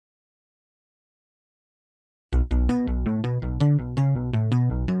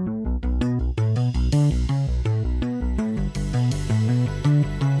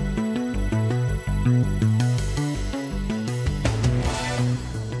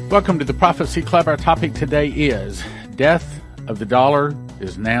Welcome to the Prophecy Club. Our topic today is Death of the Dollar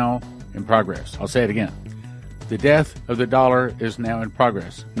is now in progress. I'll say it again. The death of the dollar is now in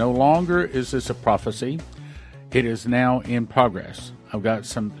progress. No longer is this a prophecy. It is now in progress. I've got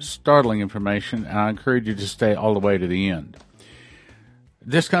some startling information, and I encourage you to stay all the way to the end.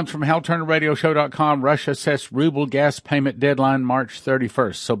 This comes from HalTurnerRadioShow.com. Russia sets ruble gas payment deadline March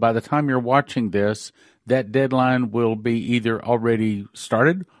 31st. So by the time you're watching this, that deadline will be either already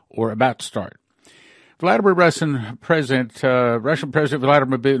started or about to start. Russian President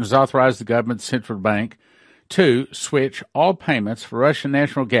Vladimir Putin has authorized the government's central bank to switch all payments for Russian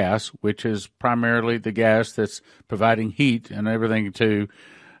natural gas, which is primarily the gas that's providing heat and everything to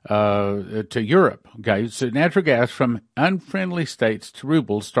Europe. Okay, so natural gas from unfriendly states to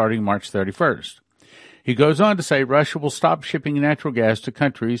rubles starting March 31st. He goes on to say Russia will stop shipping natural gas to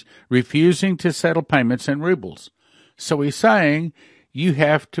countries refusing to settle payments in rubles. So he's saying you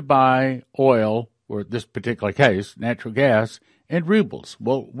have to buy oil, or in this particular case, natural gas, in rubles.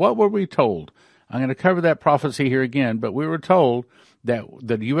 Well, what were we told? I'm going to cover that prophecy here again, but we were told that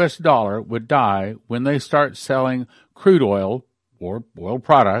the U.S. dollar would die when they start selling crude oil or oil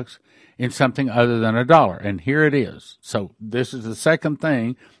products in something other than a dollar. And here it is. So this is the second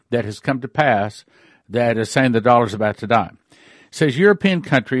thing that has come to pass that is saying the dollar's about to die. It says European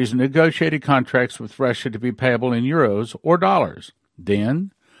countries negotiated contracts with Russia to be payable in euros or dollars.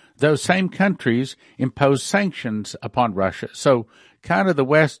 Then those same countries imposed sanctions upon Russia. So kind of the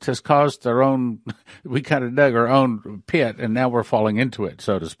West has caused their own, we kind of dug our own pit, and now we're falling into it,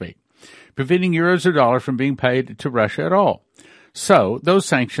 so to speak, preventing euros or dollars from being paid to Russia at all. So those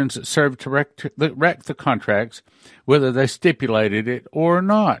sanctions served to wreck the contracts, whether they stipulated it or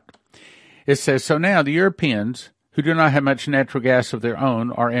not. It says, so now the Europeans, who do not have much natural gas of their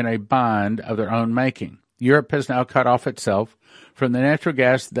own, are in a bind of their own making. Europe has now cut off itself from the natural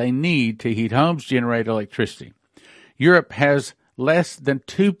gas they need to heat homes, generate electricity. Europe has less than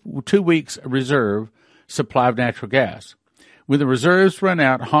two weeks reserve supply of natural gas. When the reserves run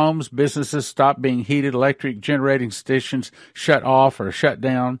out, homes, businesses stop being heated, electric generating stations shut off or shut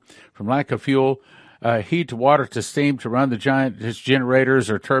down from lack of fuel. Heat to water to steam to run the giant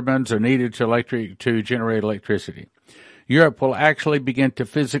generators or turbines are needed to generate electricity. Europe will actually begin to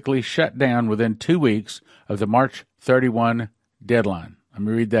physically shut down within 2 weeks of the March 31 deadline. Let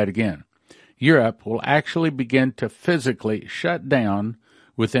me read that again. Europe will actually begin to physically shut down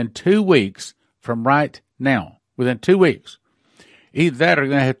within 2 weeks from right now. Within 2 weeks. Either that or they're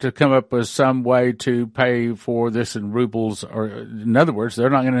going to have to come up with some way to pay for this in rubles, or in other words, they're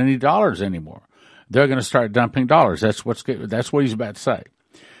not going to need dollars anymore. They're going to start dumping dollars. That's what he's about to say.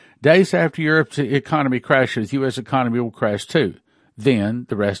 Days after Europe's economy crashes, the U.S. economy will crash too. Then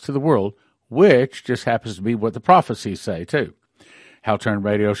the rest of the world, which just happens to be what the prophecies say too.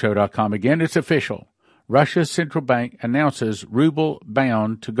 HalTurnerRadioShow.com. Again, it's official. Russia's central bank announces Ruble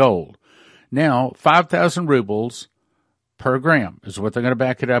Bound to gold. Now, 5,000 rubles per gram is what they're going to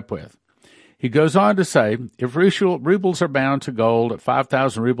back it up with. He goes on to say, if rubles are bound to gold at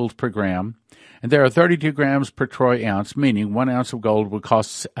 5,000 rubles per gram, and there are 32 grams per troy ounce, meaning 1 ounce of gold would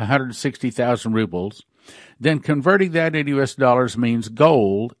cost 160,000 rubles, then converting that into U.S. dollars means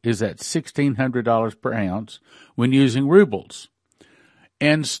gold is at $1,600 per ounce when using rubles,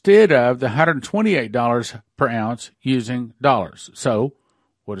 instead of the $128 per ounce using dollars. So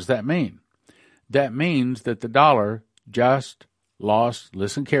what does that mean? That means that the dollar just lost,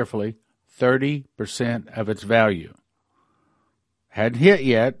 listen carefully, 30% of its value. Hadn't hit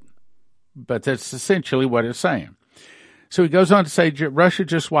yet, but that's essentially what it's saying. So he goes on to say Russia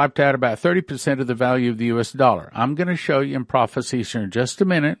just wiped out about 30% of the value of the U.S. dollar. I'm going to show you in prophecies here in just a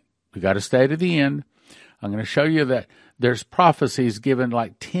minute. We got to stay to the end. I'm going to show you that there's prophecies given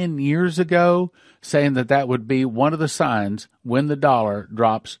like 10 years ago saying that would be one of the signs when the dollar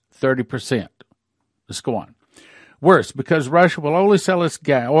drops 30%. Let's go on. Worse, because Russia will only sell its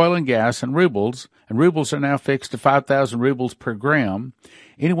oil and gas in rubles, and rubles are now fixed to 5,000 rubles per gram.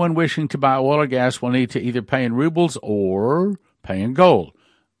 Anyone wishing to buy oil or gas will need to either pay in rubles or pay in gold.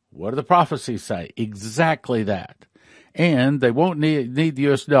 What do the prophecies say? Exactly that. And they won't need the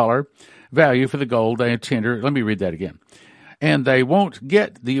U.S. dollar value for the gold they tender. Let me read that again. And they won't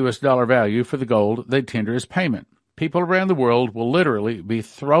get the U.S. dollar value for the gold they tender as payment. People around the world will literally be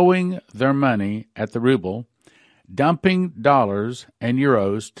throwing their money at the ruble, dumping dollars and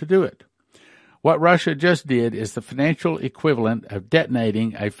euros to do it. What Russia just did is the financial equivalent of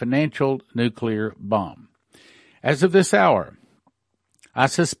detonating a financial nuclear bomb. As of this hour, I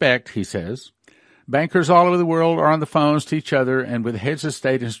suspect, he says, bankers all over the world are on the phones to each other and with heads of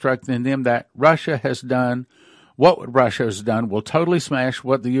state instructing them that Russia has done What Russia has done will totally smash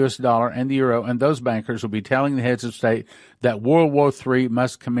what the U.S. dollar and the euro and those bankers will be telling the heads of state that World War III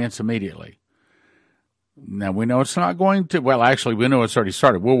must commence immediately. Now, we know it's not going to. Well, actually, we know it's already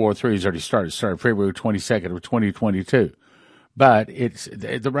started. World War III has already started. It started February 22nd of 2022. But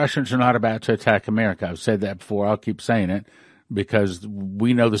the Russians are not about to attack America. I've said that before. I'll keep saying it because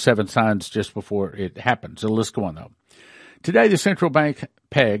we know the 7 signs just before it happens. So let's go on, though. Today, the central bank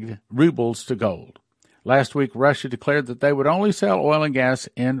pegged rubles to gold. Last week, Russia declared that they would only sell oil and gas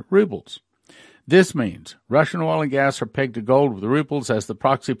in rubles. This means Russian oil and gas are pegged to gold with the rubles as the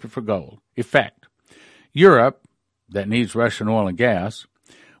proxy for gold. Effect. Europe, that needs Russian oil and gas,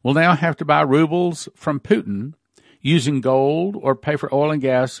 will now have to buy rubles from Putin using gold or pay for oil and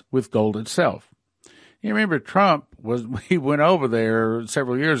gas with gold itself. You remember Trump he went over there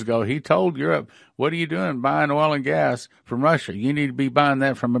several years ago. He told Europe, what are you doing buying oil and gas from Russia? You need to be buying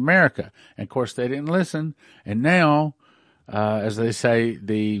that from America. And of course they didn't listen. And now, as they say,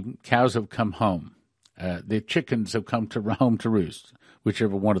 the cows have come home. The chickens have come home to roost,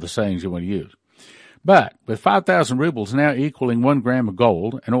 whichever one of the sayings you want to use. But with 5,000 rubles now equaling 1 gram of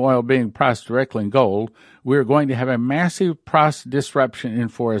gold and oil being priced directly in gold, we're going to have a massive price disruption in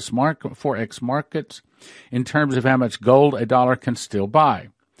Forex markets in terms of how much gold a dollar can still buy.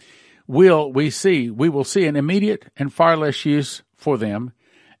 We will see an immediate and far less use for them,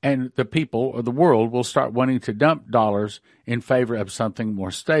 and the people or the world will start wanting to dump dollars in favor of something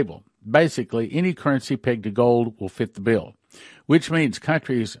more stable. Basically, any currency pegged to gold will fit the bill, which means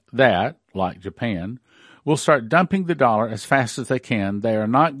countries that, like Japan, will start dumping the dollar as fast as they can. They are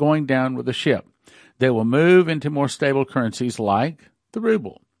not going down with the ship. They will move into more stable currencies like the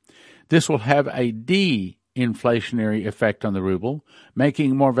ruble. This will have a de-inflationary effect on the ruble,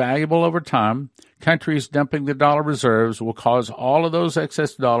 making it more valuable over time. Countries dumping the dollar reserves will cause all of those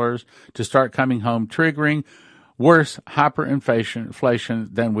excess dollars to start coming home, triggering worse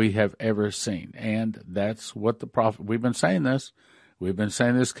hyperinflation than we have ever seen. And that's what the prophet, we've been saying this. We've been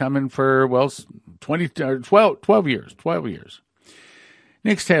saying this coming for, 12 years.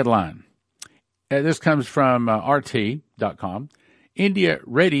 Next headline. This comes from RT.com. India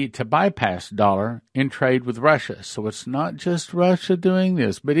ready to bypass dollar in trade with Russia. So it's not just Russia doing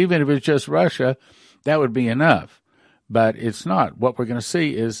this, but even if it's just Russia, that would be enough. But it's not. What we're going to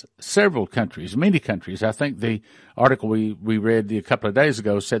see is several countries, many countries. I think the article we read a couple of days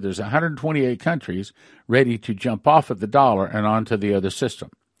ago said there's 128 countries ready to jump off of the dollar and onto the other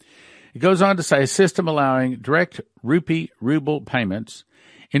system. It goes on to say a system allowing direct ruble payments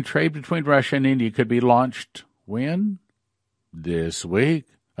in trade between Russia and India could be launched when? This week.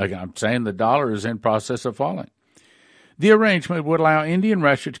 I'm saying the dollar is in process of falling. The arrangement would allow India and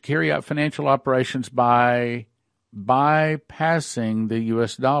Russia to carry out financial operations by bypassing the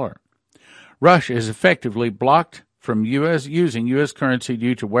U.S. dollar. Russia is effectively blocked from using U.S. currency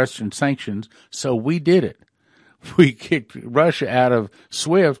due to Western sanctions, so we did it. We kicked Russia out of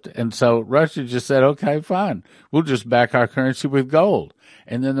SWIFT, and so Russia just said, okay, fine, we'll just back our currency with gold.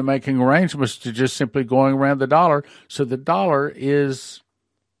 And then they're making arrangements to just simply going around the dollar, so the dollar is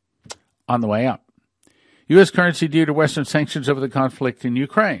on the way out. U.S. currency due to Western sanctions over the conflict in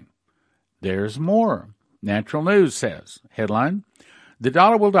Ukraine. There's more. Natural News says, headline, the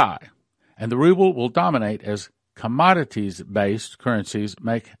dollar will die and the ruble will dominate as commodities-based currencies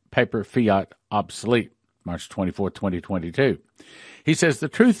make paper fiat obsolete. March 24, 2022. He says the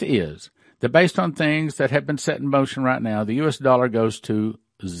truth is that based on things that have been set in motion right now, the U.S. dollar goes to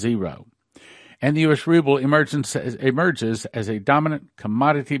zero. And the U.S. ruble emerges as a dominant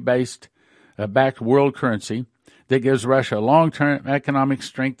commodity-based backed world currency that gives Russia long-term economic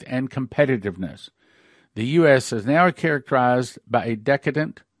strength and competitiveness. The U.S. is now characterized by a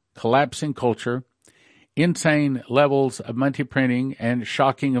decadent, collapsing culture, insane levels of money printing, and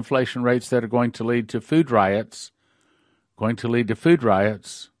shocking inflation rates that are going to lead to food riots. What's a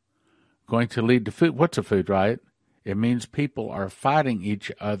food riot? It means people are fighting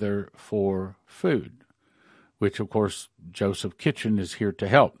each other for food, which, of course, Joseph Kitchen is here to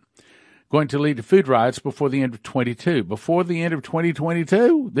help. Going to lead to food riots before the end of 2022. Before the end of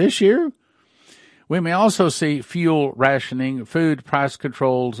 2022, this year, we may also see fuel rationing, food price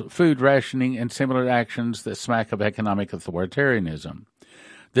controls, food rationing, and similar actions that smack of economic authoritarianism.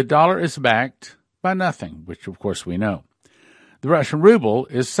 The dollar is backed by nothing, which of course we know. The Russian ruble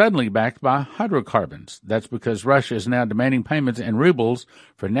is suddenly backed by hydrocarbons. That's because Russia is now demanding payments in rubles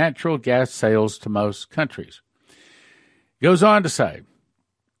for natural gas sales to most countries. Goes on to say,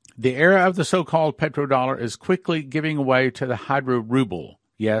 the era of the so-called petrodollar is quickly giving way to the hydro-ruble.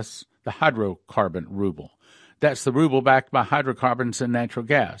 Yes, the hydrocarbon ruble. That's the ruble backed by hydrocarbons and natural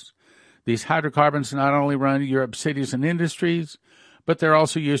gas. These hydrocarbons not only run Europe's cities and industries, but they're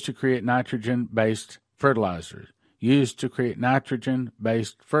also used to create nitrogen-based fertilizers.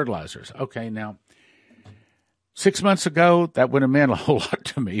 Okay, now, 6 months ago, that would have meant a whole lot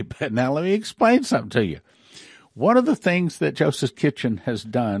to me, but now let me explain something to you. One of the things that Joseph's Kitchen has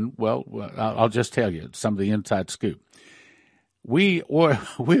done, well, I'll just tell you some of the inside scoop. We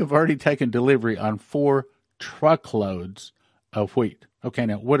have already taken delivery on 4 truckloads of wheat. Okay,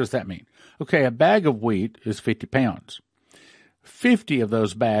 now what does that mean? Okay, a bag of wheat is 50 pounds. 50 of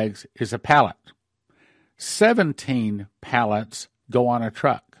those bags is a pallet. 17 pallets go on a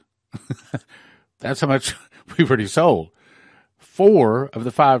truck. That's how much we've already sold. 3 of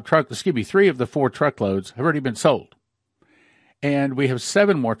the 4 truckloads have already been sold. And we have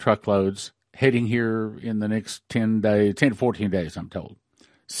 7 more truckloads heading here in the next 10 to 14 days, I'm told.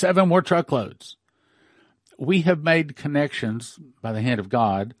 7 more truckloads. We have made connections by the hand of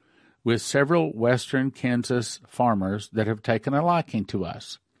God with several western Kansas farmers that have taken a liking to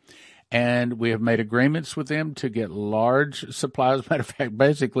us. And we have made agreements with them to get large supplies. Matter of fact,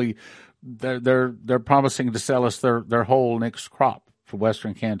 basically, they're promising to sell us their whole next crop for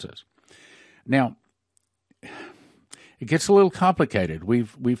western Kansas. Now, it gets a little complicated.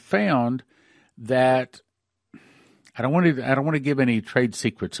 We've found that I don't want to give any trade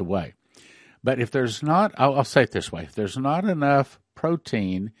secrets away, but if there's not, I'll say it this way: if there's not enough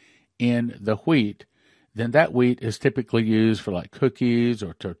protein in the wheat, then that wheat is typically used for like cookies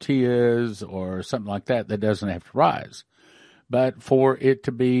or tortillas or something like that doesn't have to rise. But for it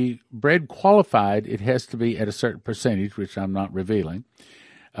to be bread qualified, it has to be at a certain percentage, which I'm not revealing,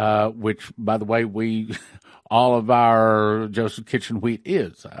 which, by the way, all of our Joseph Kitchen wheat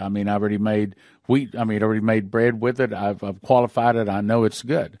is. I mean, I already made bread with it. I've qualified it. I know it's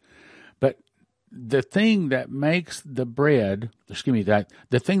good. But the thing that makes the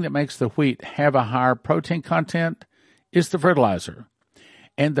thing that makes the wheat have a higher protein content is the fertilizer.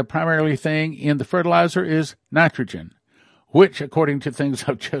 And the primary thing in the fertilizer is nitrogen, which, according to things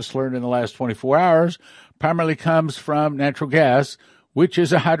I've just learned in the last 24 hours, primarily comes from natural gas, which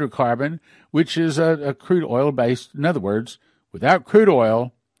is a hydrocarbon, which is a crude oil based. In other words, without crude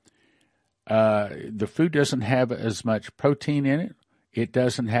oil, the food doesn't have as much protein in it. It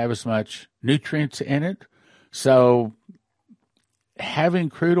doesn't have as much nutrients in it. So having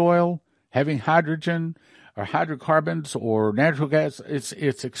crude oil, having hydrogen or hydrocarbons or natural gas,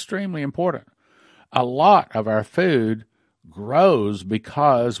 it's extremely important. A lot of our food grows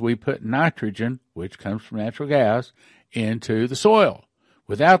because we put nitrogen, which comes from natural gas, into the soil.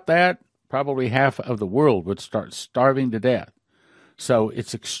 Without that, probably half of the world would start starving to death. So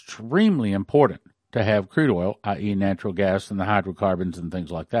it's extremely important to have crude oil, i.e. natural gas and the hydrocarbons and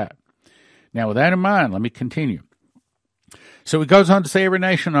things like that. Now, with that in mind, let me continue. So it goes on to say every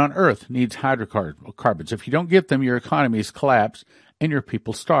nation on earth needs hydrocarbons. If you don't get them, your economies collapse and your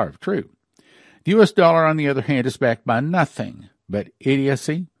people starve. True. The U.S. dollar, on the other hand, is backed by nothing but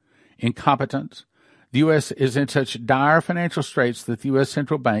idiocy, incompetence. The U.S. is in such dire financial straits that the U.S.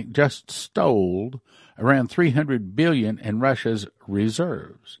 Central Bank just stole around $300 billion in Russia's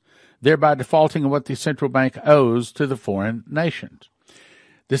reserves, thereby defaulting on what the central bank owes to the foreign nations.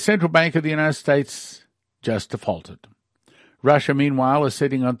 The Central Bank of the United States just defaulted. Russia, meanwhile, is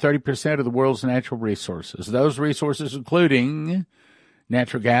sitting on 30% of the world's natural resources. Those resources including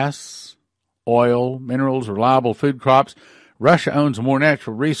natural gas, oil, minerals, reliable food crops. Russia owns more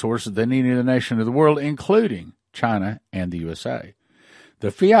natural resources than any other nation of the world, including China and the USA. The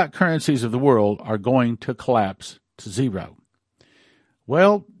fiat currencies of the world are going to collapse to zero.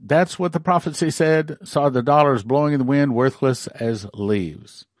 Well, that's what the prophecy said, saw the dollars blowing in the wind, worthless as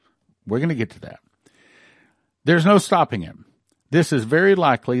leaves. We're going to get to that. There's no stopping him. This is very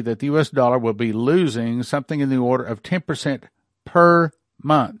likely that the U.S. dollar will be losing something in the order of 10% per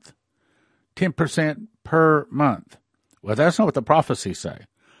month. 10% per month. Well, that's not what the prophecies say.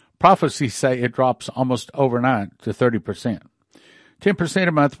 Prophecies say it drops almost overnight to 30%. 10%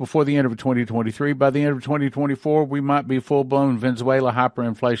 a month before the end of 2023. By the end of 2024, we might be full-blown Venezuela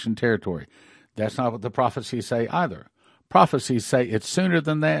hyperinflation territory. That's not what the prophecies say either. Prophecies say it's sooner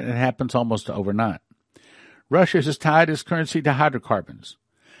than that, and it happens almost overnight. Russia has tied its currency to hydrocarbons.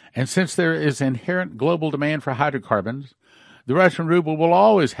 And since there is inherent global demand for hydrocarbons, the Russian ruble will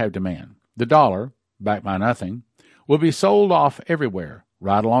always have demand. The dollar, backed by nothing, will be sold off everywhere,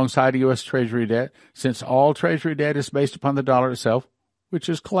 right alongside U.S. Treasury debt, since all Treasury debt is based upon the dollar itself, which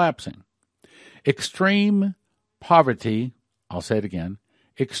is collapsing. Extreme poverty, I'll say it again,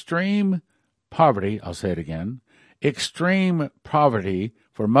 Extreme poverty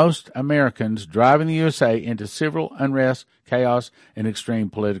for most Americans, driving the USA into civil unrest, chaos, and extreme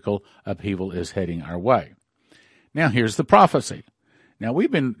political upheaval is heading our way. Now, here's the prophecy. Now,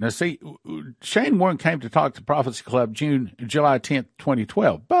 Shane Warren came to talk to Prophecy Club July 10th,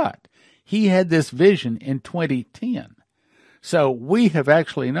 2012, but he had this vision in 2010. So we have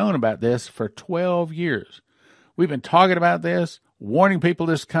actually known about this for 12 years. We've been talking about this, warning people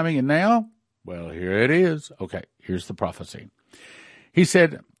this is coming, and now, well, here it is. Okay, here's the prophecy. He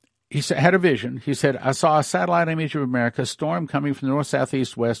had a vision. He said, I saw a satellite image of America, storm coming from the north, south,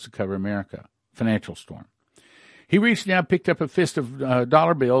 east, west to cover America. Financial storm. He reached down, picked up a fist of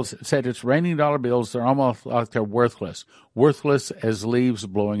dollar bills, said it's raining dollar bills. They're almost like they're worthless as leaves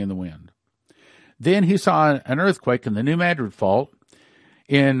blowing in the wind. Then he saw an earthquake in the New Madrid Fault.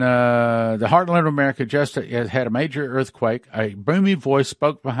 In the heartland of America, just had a major earthquake. A booming voice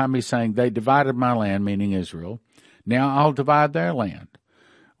spoke behind me saying, they divided my land, meaning Israel. Now I'll divide their land.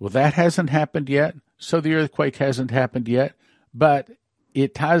 Well, that hasn't happened yet, so the earthquake hasn't happened yet, but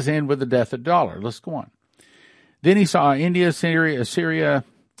it ties in with the death of the dollar. Let's go on. Then he saw India, Syria,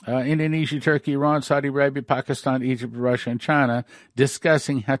 Indonesia, Turkey, Iran, Saudi Arabia, Pakistan, Egypt, Russia, and China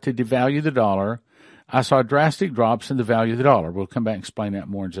discussing how to devalue the dollar. I saw drastic drops in the value of the dollar. We'll come back and explain that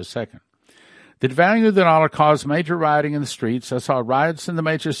more in just a second. The devaluing of the dollar caused major rioting in the streets. I saw riots in the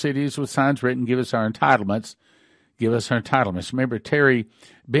major cities with signs written, give us our entitlements. Give us our entitlements. Remember, Terry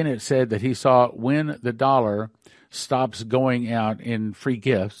Bennett said that he saw when the dollar stops going out in free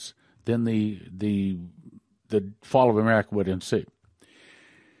gifts, then the fall of America would ensue.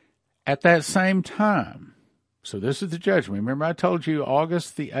 At that same time, so this is the judgment. Remember, I told you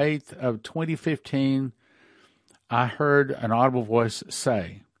August the 8th of 2015, I heard an audible voice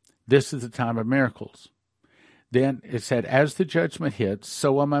say, this is the time of miracles. Then it said, as the judgment hits,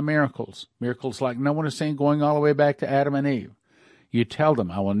 so are my miracles. Miracles like no one has seen, going all the way back to Adam and Eve. You tell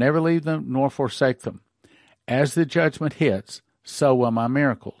them, I will never leave them nor forsake them. As the judgment hits, so are my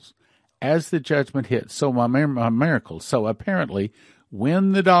miracles. As the judgment hits, so are my miracles. So apparently,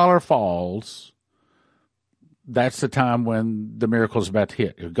 when the dollar falls, that's the time when the miracle is about to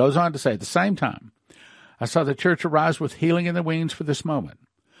hit. It goes on to say, at the same time, I saw the church arise with healing in the wings for this moment.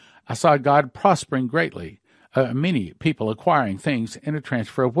 I saw God prospering greatly. Many people acquiring things in a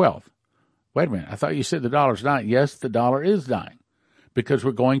transfer of wealth. Wait a minute. I thought you said the dollar's dying. Yes, the dollar is dying because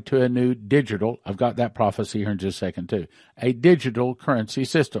we're going to a new digital. I've got that prophecy here in just a second too. A digital currency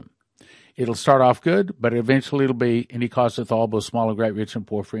system. It'll start off good, but eventually it'll be, and he causeth all, both small and great, rich and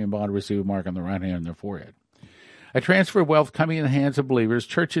poor, free and bond, to receive a mark on the right hand and their forehead. A transfer of wealth coming in the hands of believers.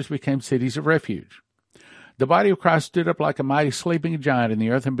 Churches became cities of refuge. The body of Christ stood up like a mighty sleeping giant in the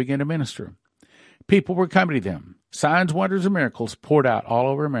earth and began to minister. People were coming to them. Signs, wonders, and miracles poured out all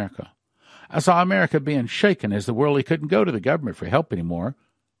over America. I saw America being shaken as the worldly couldn't go to the government for help anymore.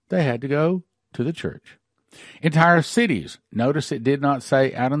 They had to go to the church. Entire cities. Notice it did not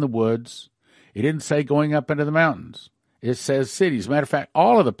say out in the woods. It didn't say going up into the mountains. It says cities. Matter of fact,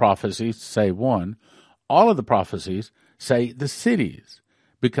 all of the prophecies, save one, all of the prophecies say the cities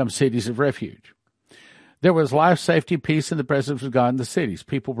become cities of refuge. There was life, safety, peace, and the presence of God in the cities.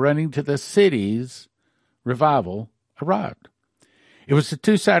 People running to the cities, revival arrived. It was a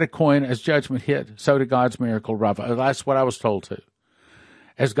two-sided coin. As judgment hit, so did God's miracle revival. That's what I was told too.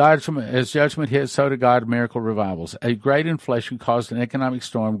 As judgment hit, so did God miracle revivals. A great inflation caused an economic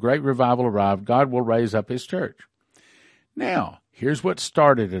storm. Great revival arrived. God will raise up his church. Now, here's what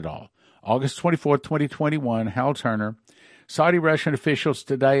started it all. August 24th, 2021, Hal Turner. Saudi Russian officials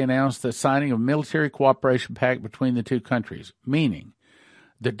today announced the signing of a military cooperation pact between the two countries, meaning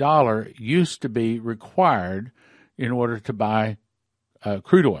the dollar used to be required in order to buy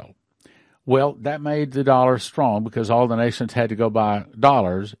crude oil. Well, that made the dollar strong because all the nations had to go buy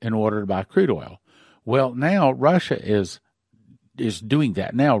dollars in order to buy crude oil. Well, now Russia is doing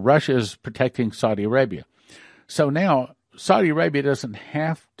that. Now Russia is protecting Saudi Arabia. So now Saudi Arabia doesn't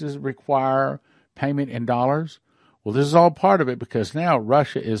have to require payment in dollars. Well, this is all part of it because now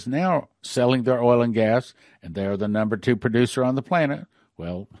Russia is now selling their oil and gas, and they're the number 2 producer on the planet.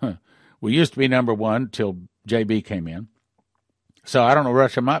 Well, we used to be number 1 till JB came in. So I don't know,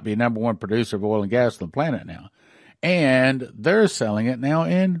 Russia might be number 1 producer of oil and gas on the planet now. And they're selling it now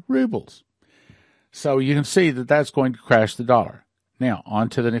in rubles. So you can see that that's going to crash the dollar. Now, on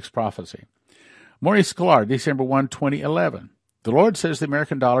to the next prophecy. Maurice Sklar, December 1, 2011. The Lord says the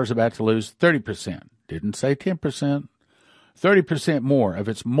American dollar is about to lose 30%. Didn't say 10%. 30% more of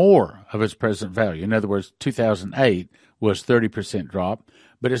its present value. In other words, 2008 was 30% drop,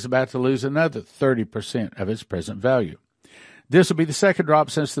 but it's about to lose another 30% of its present value. This will be the second drop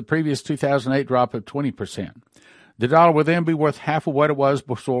since the previous 2008 drop of 20%. The dollar will then be worth half of what it was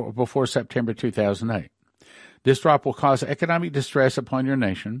before September 2008. This drop will cause economic distress upon your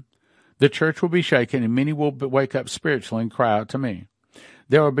nation. The church will be shaken, and many will wake up spiritually and cry out to me.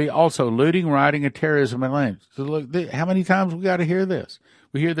 There will be also looting, rioting, and terrorism in land. So look, how many times we got to hear this?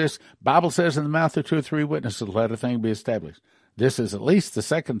 We hear this. Bible says in the mouth of 2 or 3 witnesses, let a thing be established. This is at least the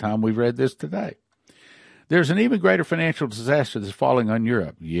second time we've read this today. There's an even greater financial disaster that's falling on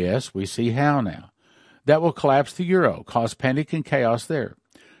Europe. Yes, we see how now. That will collapse the euro, cause panic and chaos there.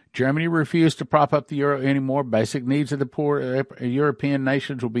 Germany refused to prop up the euro anymore. Basic needs of the poor European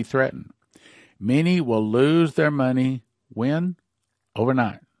nations will be threatened. Many will lose their money when?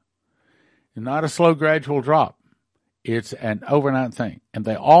 Overnight. It's not a slow, gradual drop. It's an overnight thing. And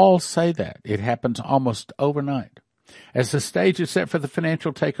they all say that. It happens almost overnight. As the stage is set for the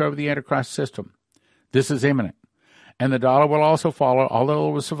financial takeover of the Antichrist system, this is imminent. And the dollar will also follow, although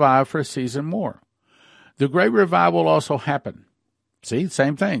it will survive for a season more. The great revival will also happen. See,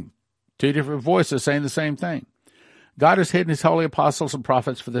 same thing. 2 different voices saying the same thing. God has hidden his holy apostles and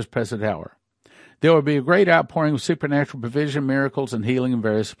prophets for this present hour. There will be a great outpouring of supernatural provision, miracles, and healing in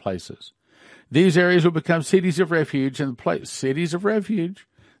various places. These areas will become cities of refuge cities of refuge.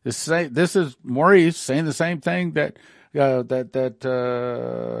 This is Maurice saying the same thing that what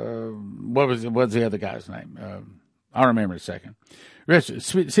was the other guy's name? I'll remember in a second.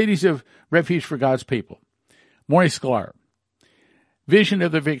 Cities of refuge for God's people. Maurice Sklar. Vision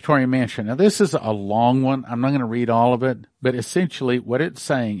of the Victorian Mansion. Now, this is a long one. I'm not going to read all of it, but essentially what it's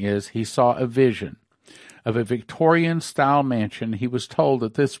saying is he saw a vision of a Victorian-style mansion. He was told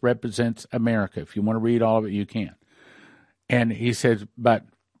that this represents America. If you want to read all of it, you can. And he says, but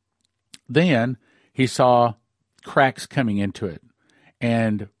then he saw cracks coming into it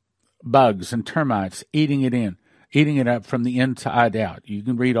and bugs and termites eating it up from the inside out. You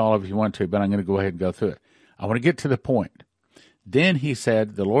can read all of it if you want to, but I'm going to go ahead and go through it. I want to get to the point. Then he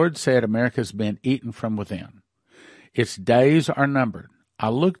said, the Lord said, America's been eaten from within. Its days are numbered. I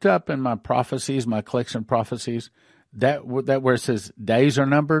looked up in my prophecies, my collection of prophecies, that where it says days are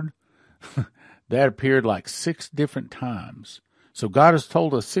numbered, that appeared like 6 different times. So God has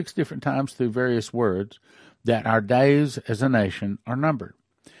told us 6 different times through various words that our days as a nation are numbered.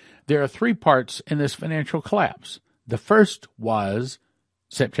 There are 3 parts in this financial collapse. The first was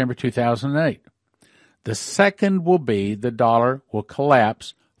September 2008. The second will be the dollar will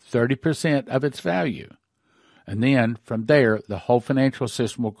collapse 30% of its value. And then from there, the whole financial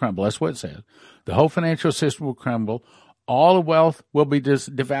system will crumble. That's what it says. The whole financial system will crumble. All the wealth will be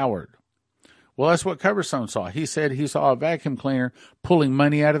devoured. Well, that's what Coverstone saw. He said he saw a vacuum cleaner pulling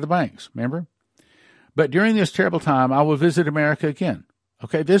money out of the banks. Remember? But during this terrible time, I will visit America again.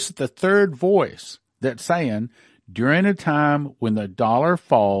 Okay, this is the third voice that's saying during a time when the dollar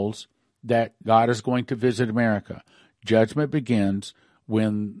falls, that God is going to visit America. Judgment begins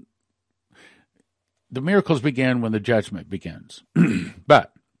when the miracles begin when the judgment begins.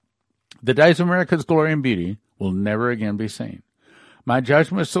 But the days of America's glory and beauty will never again be seen. My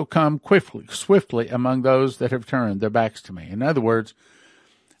judgments will come swiftly among those that have turned their backs to me. In other words,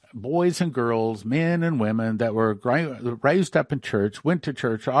 boys and girls, men and women that were raised up in church, went to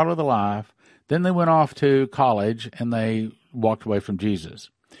church all of their life, then they went off to college and they walked away from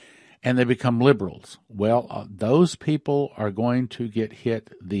Jesus. And they become liberals. Well, those people are going to get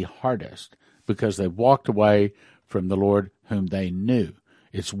hit the hardest because they've walked away from the Lord whom they knew.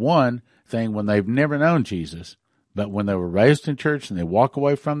 It's one thing when they've never known Jesus, but when they were raised in church and they walk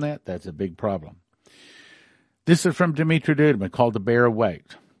away from that, that's a big problem. This is from Dimitri Duduman called the Bear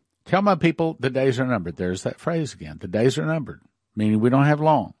Awaked. Tell my people the days are numbered. There's that phrase again. The days are numbered, meaning we don't have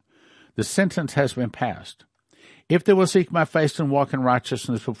long. The sentence has been passed. If they will seek my face and walk in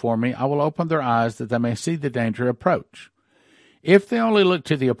righteousness before me, I will open their eyes that they may see the danger approach. If they only look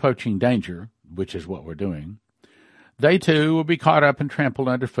to the approaching danger, which is what we're doing, they too will be caught up and trampled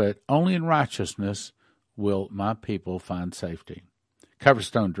underfoot. Only in righteousness will my people find safety.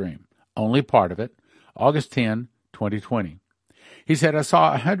 Coverstone Dream, only part of it, August 10, 2020. He said, I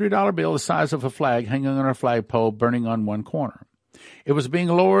saw a $100 bill the size of a flag hanging on a flagpole burning on one corner. It was being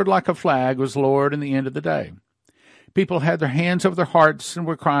lowered like a flag was lowered in the end of the day. People had their hands over their hearts and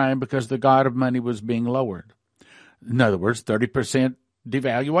were crying because the god of money was being lowered. In other words, 30%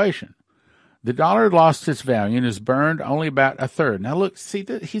 devaluation. The dollar lost its value and is burned only about a third. Now look, see,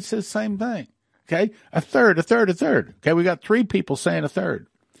 he says the same thing. Okay, a third. Okay, we got 3 people saying a third.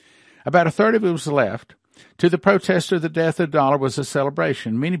 About a third of it was left. To the protester, the death of the dollar was a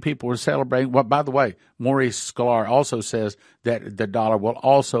celebration. Many people were celebrating. Well, by the way, Maurice Sklar also says that the dollar will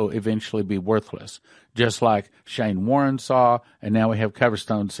also eventually be worthless, just like Shane Warren saw, and now we have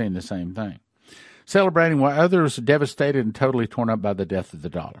Coverstone saying the same thing. celebrating while others were devastated and totally torn up by the death of the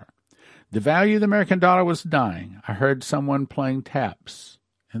dollar. The value of the American dollar was dying. I heard someone playing taps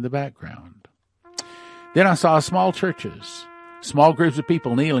in the background. Then I saw small churches, small groups of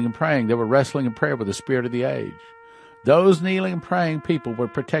people kneeling and praying. They were wrestling in prayer with the spirit of the age. Those kneeling and praying people were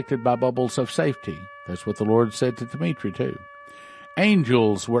protected by bubbles of safety. That's what the Lord said to Dimitri, too.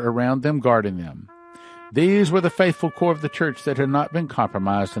 Angels were around them, guarding them. These were the faithful core of the church that had not been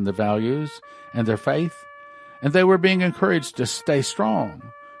compromised in their values and their faith, and they were being encouraged to stay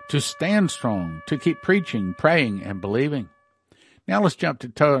strong, to stand strong, to keep preaching, praying, and believing. Now let's jump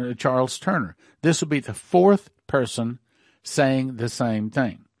to Charles Turner. This will be the fourth person saying the same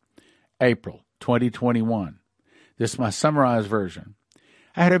thing. April 2021. This is my summarized version.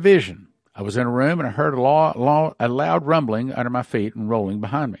 I had a vision. I was in a room and I heard a loud rumbling under my feet and rolling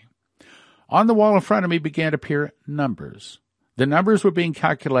behind me. On the wall in front of me began to appear numbers. The numbers were being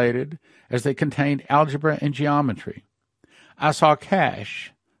calculated as they contained algebra and geometry. I saw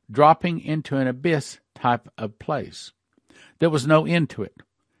cash dropping into an abyss type of place. There was no end to it.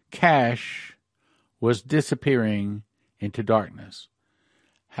 Cash was disappearing into darkness.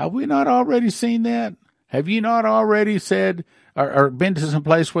 Have we not already seen that? Have you not already said or been to some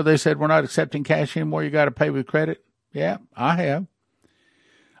place where they said, we're not accepting cash anymore, you got to pay with credit? Yeah, I have.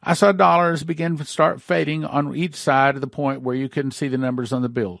 I saw dollars begin to start fading on each side of the point where you couldn't see the numbers on the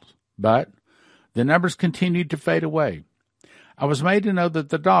bills. But the numbers continued to fade away. I was made to know that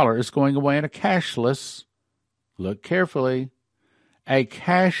the dollar is going away in a cashless, look carefully, a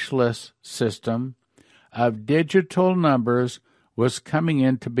cashless system of digital numbers was coming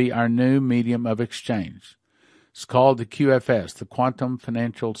in to be our new medium of exchange. It's called the QFS, the Quantum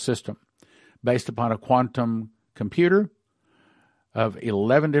Financial System, based upon a quantum computer of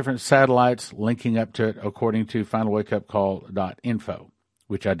 11 different satellites linking up to it, according to finalwakeupcall.info,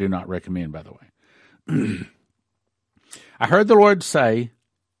 which I do not recommend, by the way. I heard the Lord say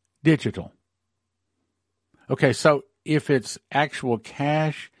digital. Okay, so if it's actual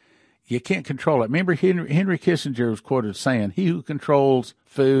cash, you can't control it. Remember, Henry Kissinger was quoted saying, he who controls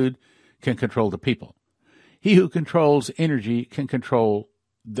food can control the people. He who controls energy can control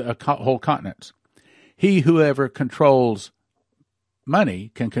the whole continents. Whoever controls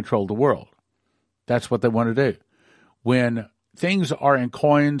money can control the world. That's what they want to do. When things are in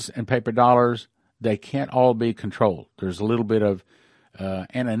coins and paper dollars, they can't all be controlled. There's a little bit of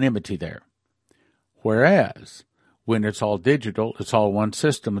anonymity there. Whereas when it's all digital, it's all one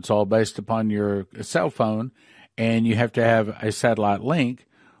system, it's all based upon your cell phone, and you have to have a satellite link,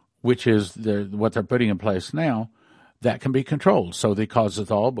 which is what they're putting in place now, that can be controlled. So they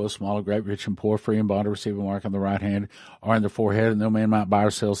causeth all, both small and great, rich and poor, free and bond, to receive a mark on the right hand or on the forehead, and no man might buy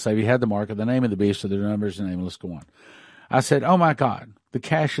or sell save he had the mark of the name of the beast or the numbers and name. Let's go on. I said, oh my God, the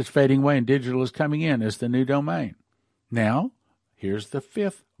cash is fading away and digital is coming in as the new domain. Now, here's the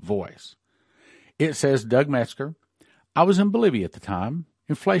fifth voice. It says, Doug Metzger, I was in Bolivia at the time.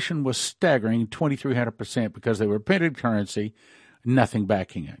 Inflation was staggering 2,300% because they were printed currency, nothing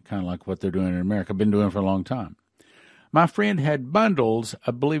backing it, kind of like what they're doing in America, been doing for a long time. My friend had bundles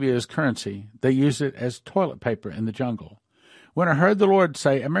of Bolivia's currency. They used it as toilet paper in the jungle. When I heard the Lord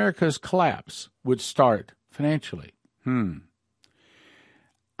say America's collapse would start financially, I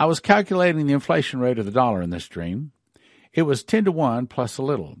was calculating the inflation rate of the dollar in this dream. It was 10-1 plus a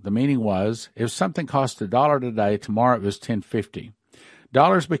little. The meaning was, if something cost $1 today, tomorrow it was $10.50.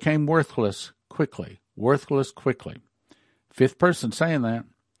 Dollars became worthless quickly. Fifth person saying that.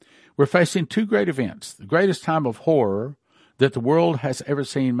 We're facing two great events. The greatest time of horror that the world has ever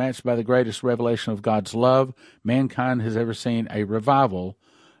seen, matched by the greatest revelation of God's love mankind has ever seen, a revival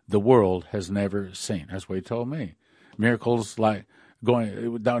the world has never seen. That's what he told me. Miracles like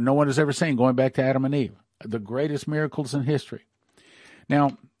no one has ever seen, going back to Adam and Eve. The greatest miracles in history.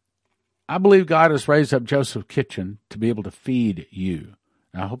 Now, I believe God has raised up Joseph Kitchen to be able to feed you.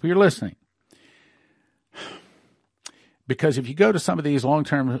 Now, I hope you're listening. Because if you go to some of these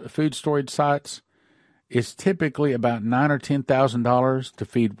long-term food storage sites, it's typically about $9,000 or $10,000 to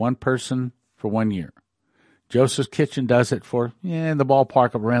feed one person for 1 year. Joseph's Kitchen does it for in the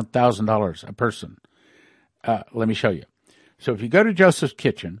ballpark of around $1,000 a person. Let me show you. So if you go to Joseph's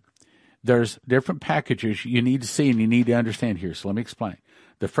Kitchen, there's different packages you need to see and you need to understand here. So let me explain.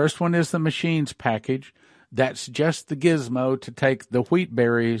 The first one is the machines package. That's just the gizmo to take the wheat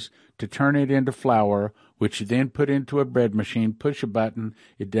berries to turn it into flour, which you then put into a bread machine, push a button.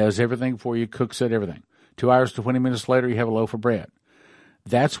 It does everything for you, cooks it, everything. 2 hours to 20 minutes later, you have a loaf of bread.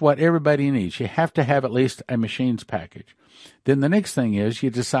 That's what everybody needs. You have to have at least a machines package. Then the next thing is you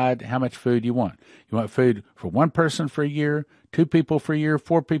decide how much food you want. You want food for one person for a year, 2 people for a year,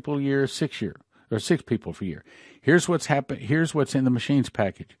 4 people a year, 6 year. or 6 people for a year. Here's what's happened. Here's what's in the machines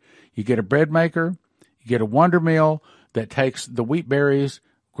package. You get a bread maker. You get a Wonder Mill that takes the wheat berries,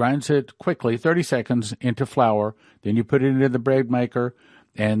 grinds it quickly, 30 seconds, into flour. Then you put it into the bread maker,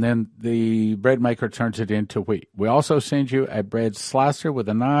 and then the bread maker turns it into wheat. We also send you a bread slicer with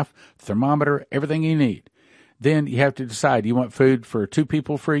a knife, thermometer, everything you need. Then you have to decide, you want food for 2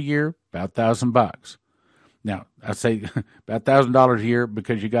 people for a year? About $1,000. Now, I say about $1,000 a year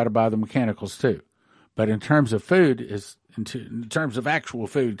because you got to buy the mechanicals too. But in terms of food, in terms of actual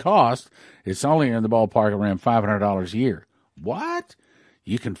food cost, it's only in the ballpark around $500 a year. What?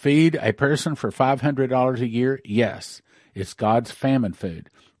 You can feed a person for $500 a year? Yes. It's God's famine food.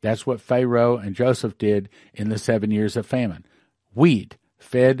 That's what Pharaoh and Joseph did in the 7 years of famine. Wheat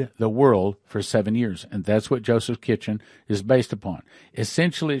fed the world for 7 years, and that's what Joseph's Kitchen is based upon.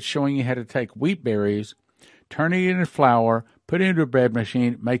 Essentially, it's showing you how to take wheat berries, turn it into flour, put it into a bread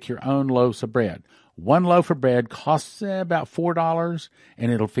machine, make your own loaves of bread. 1 loaf of bread costs about $4,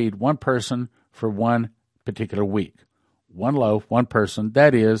 and it'll feed 1 person for 1 particular week. 1 loaf, 1 person.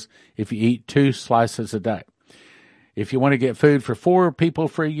 That is, if you eat 2 slices a day. If you want to get food for 4 people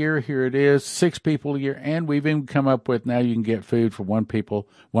for a year, here it is, 6 people a year. And we've even come up with now you can get food for 1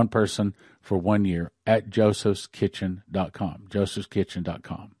 person for 1 year at josephskitchen.com.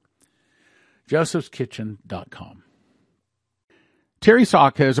 josephskitchen.com. josephskitchen.com. Terry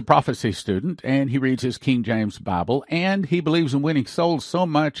Sock is a prophecy student, and he reads his King James Bible, and he believes in winning souls so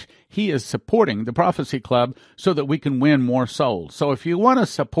much he is supporting the Prophecy Club so that we can win more souls. So if you want to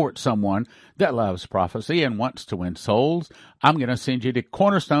support someone that loves prophecy and wants to win souls, I'm going to send you to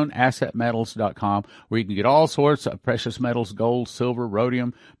cornerstoneassetmetals.com, where you can get all sorts of precious metals, gold, silver,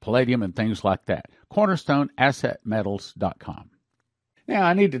 rhodium, palladium, and things like that. cornerstoneassetmetals.com. Now,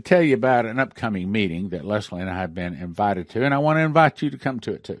 I need to tell you about an upcoming meeting that Leslie and I have been invited to, and I want to invite you to come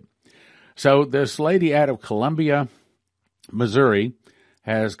to it too. So this lady out of Columbia, Missouri,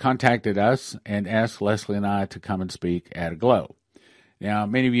 has contacted us and asked Leslie and I to come and speak at a Glow. Now,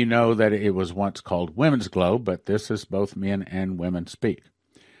 many of you know that it was once called Women's Glow, but this is both men and women speak.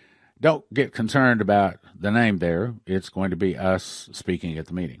 Don't get concerned about the name there. It's going to be us speaking at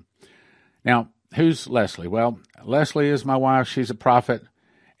the meeting. Now, who's Leslie? Well, Leslie is my wife. She's a prophet,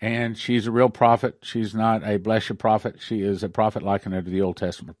 and she's a real prophet. She's not a bless you prophet. She is a prophet likened unto the Old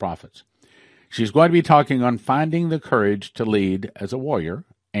Testament prophets. She's going to be talking on finding the courage to lead as a warrior,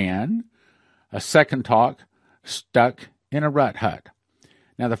 and a second talk, stuck in a rut hut.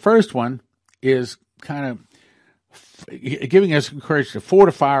 Now, the first one is kind of giving us courage to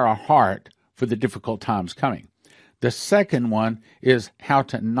fortify our heart for the difficult times coming. The second one is how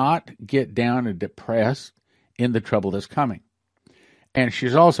to not get down and depressed in the trouble that's coming. And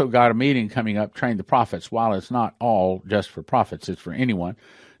she's also got a meeting coming up, Train the Prophets. While it's not all just for prophets, it's for anyone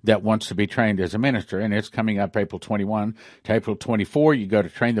that wants to be trained as a minister. And it's coming up April 21 to April 24. You go to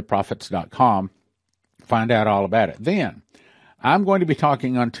traintheprophets.com, find out all about it. Then I'm going to be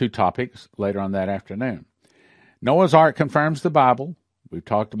talking on 2 topics later on that afternoon. Noah's Ark confirms the Bible. We've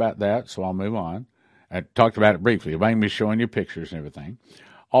talked about that, so I'll move on. I talked about it briefly. I'm going to be showing you pictures and everything.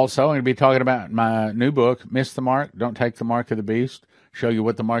 Also, I'm going to be talking about my new book, Miss the Mark, Don't Take the Mark of the Beast. Show you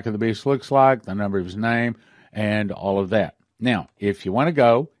what the mark of the beast looks like, the number of his name, and all of that. Now, if you want to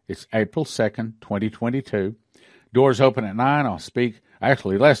go, it's April 2nd, 2022. Doors open at 9. I'll speak.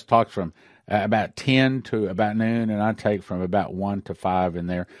 Actually, Les talks from about 10 to about noon, and I take from about 1 to 5 in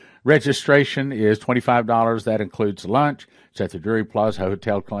there. Registration is $25. That includes lunch. It's at the Drury Plaza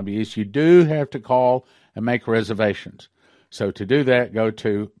Hotel, Columbia East. You do have to call and make reservations. So to do that, go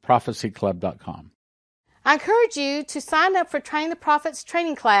to prophecyclub.com. I encourage you to sign up for Train the Prophets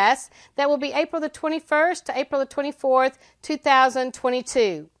training class that will be April the 21st to April the 24th,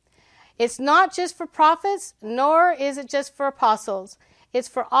 2022. It's not just for prophets, nor is it just for apostles. It's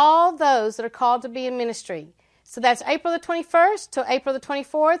for all those that are called to be in ministry. So that's April the 21st to April the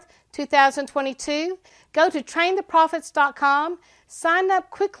 24th, 2022. Go to traintheprophets.com. Sign up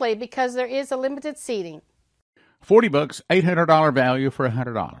quickly because there is a limited seating. 40 books, $800 value for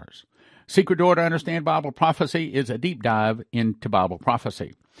 $100. Secret Door to Understand Bible Prophecy is a deep dive into Bible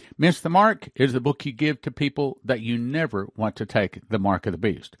prophecy. Miss the Mark is the book you give to people that you never want to take the mark of the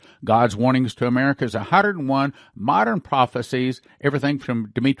beast. God's Warnings to America is 101 modern prophecies, everything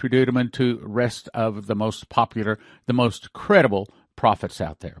from Dimitri Duduman to the rest of the most popular, the most credible prophets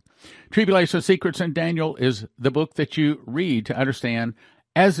out there. Tribulation Secrets in Daniel is the book that you read to understand,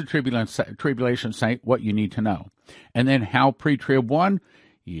 as a tribulation saint, what you need to know. And then How Pre-Trib Won,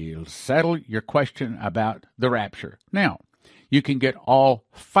 you'll settle your question about the rapture. Now, you can get all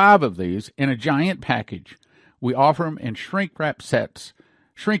 5 of these in a giant package. We offer them in shrink-wrap sets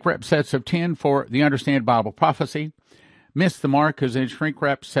Shrink wrap sets of 10 for the Understand Bible Prophecy. Miss the Mark is in shrink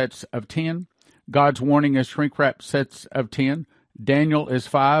wrap sets of 10. God's Warning is shrink wrap sets of 10. Daniel is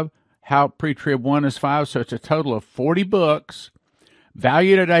 5. How Pre-Trib 1 is 5. So it's a total of 40 books,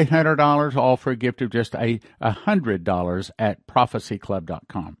 valued at $800, all for a gift of just $100 at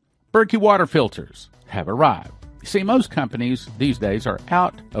prophecyclub.com. Berkey water filters have arrived. You see, most companies these days are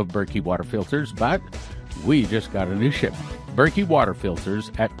out of Berkey water filters, but we just got a new shipment. Berkey water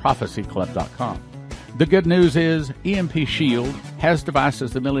filters at prophecyclub.com. The good news is EMP Shield has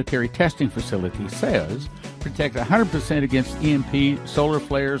devices the military testing facility says protect 100% against EMP, solar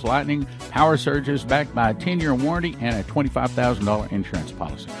flares, lightning, power surges, backed by a 10-year warranty and a $25,000 insurance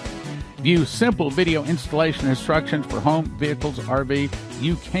policy. View simple video installation instructions for home, vehicles, RV.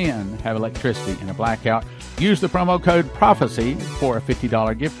 You can have electricity in a blackout. Use the promo code PROPHECY for a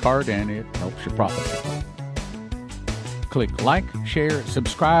 $50 gift card, and it helps your prophecy. Click like, share,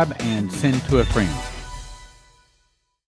 subscribe, and send to a friend.